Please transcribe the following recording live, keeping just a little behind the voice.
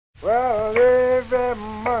Well, every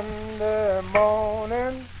Monday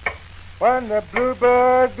morning when the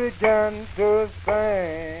bluebirds begin to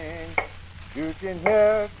sing, you can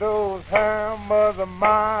hear those hammers a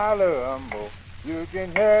mile or more. You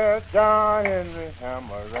can hear John Henry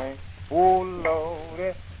hammering. Oh,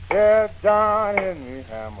 Lordy, hear John Henry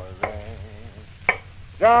hammering.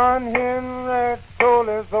 John Henry told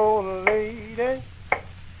his old lady,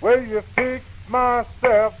 will you fix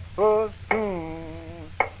myself a tune?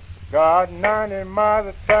 Got 90 miles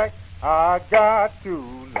of track, I got two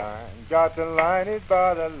lines. Got to line it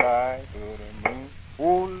by the light of the moon.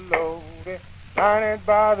 Oh, Lordy, line it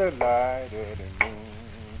by the light of the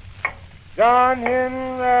moon. John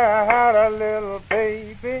Henry had a little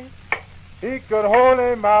baby. He could hold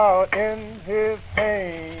him out in his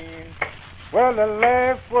hand. Well, the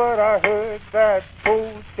last word I heard that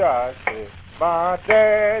poor child said, my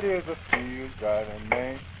dad is a field driving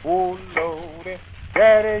man. Oh, Lordy,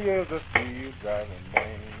 daddy is a field driving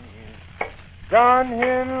man. John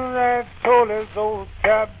Henry told his old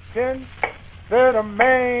captain that a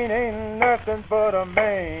man ain't nothing but a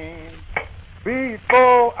man.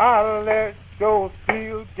 Before I let your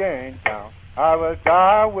field gang down, I will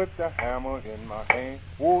die with the hammer in my hand.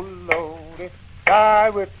 Oh, Lordy, die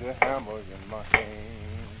with the hammer in my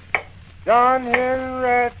hand. John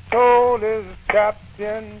Henry told his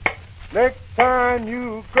captain, next time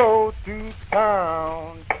you go to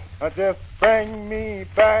town, just bring me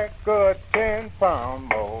back a 10-pound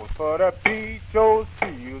mold for the beat your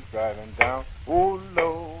seals driving down. Oh,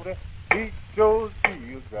 Lordy, beat your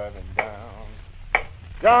seals driving down.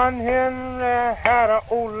 John Henry had an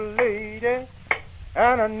old lady,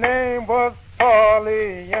 and her name was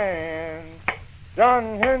Polly Ann.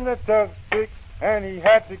 John Henry took sick, and he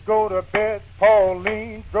had to go to bed.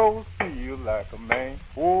 Pauline drove steel like a man.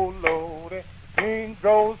 Oh, Lordy, he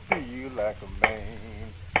drove steel like a man.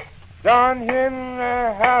 John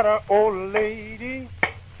Henry had an old lady,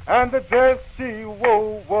 and the dress she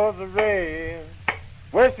wore was red.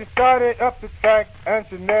 Well, she started up the track, and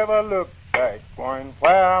she never looked back, going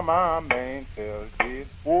where my man fell dead.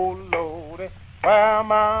 Oh, Lordy, where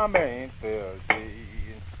my man fell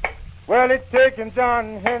dead. Well, it taken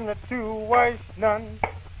John Henry to White Nun,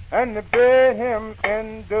 and they buried him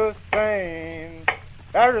in the sand.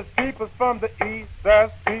 There is people from the east,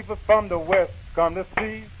 there's people from the west, come to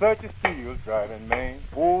see such a steel driving man.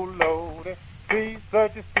 Oh, Lordy, see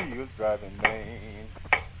such a steel driving man.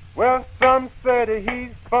 Well, some said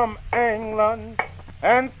he's from England,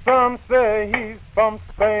 and some say he's from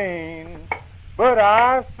Spain. But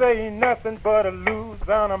I say nothing but a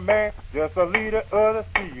Louisiana man, just a leader of the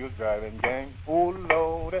steel driving gang. Oh,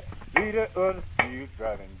 Lordy, leader of the steel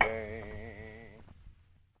driving gang.